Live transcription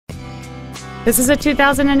This is a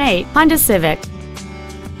 2008 Honda Civic.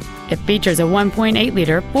 It features a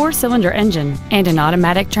 1.8-liter four-cylinder engine and an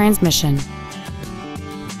automatic transmission.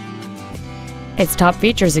 Its top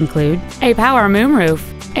features include a power moonroof,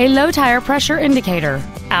 a low tire pressure indicator,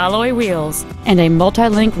 alloy wheels, and a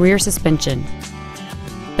multi-link rear suspension.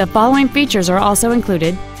 The following features are also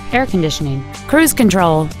included: air conditioning, cruise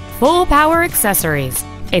control, full power accessories,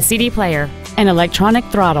 a CD player, an electronic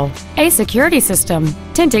throttle, a security system,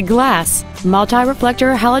 tinted glass,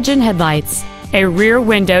 multi-reflector halogen headlights, a rear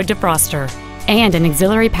window defroster, and an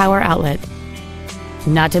auxiliary power outlet.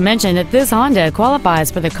 Not to mention that this Honda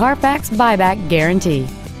qualifies for the Carfax buyback guarantee.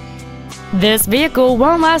 This vehicle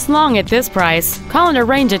won't last long at this price. Call and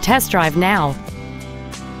arrange a test drive now.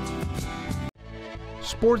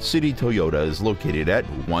 Sports City Toyota is located at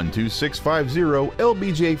 12650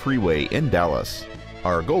 LBJ Freeway in Dallas.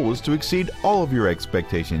 Our goal is to exceed all of your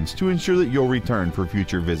expectations to ensure that you'll return for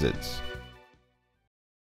future visits.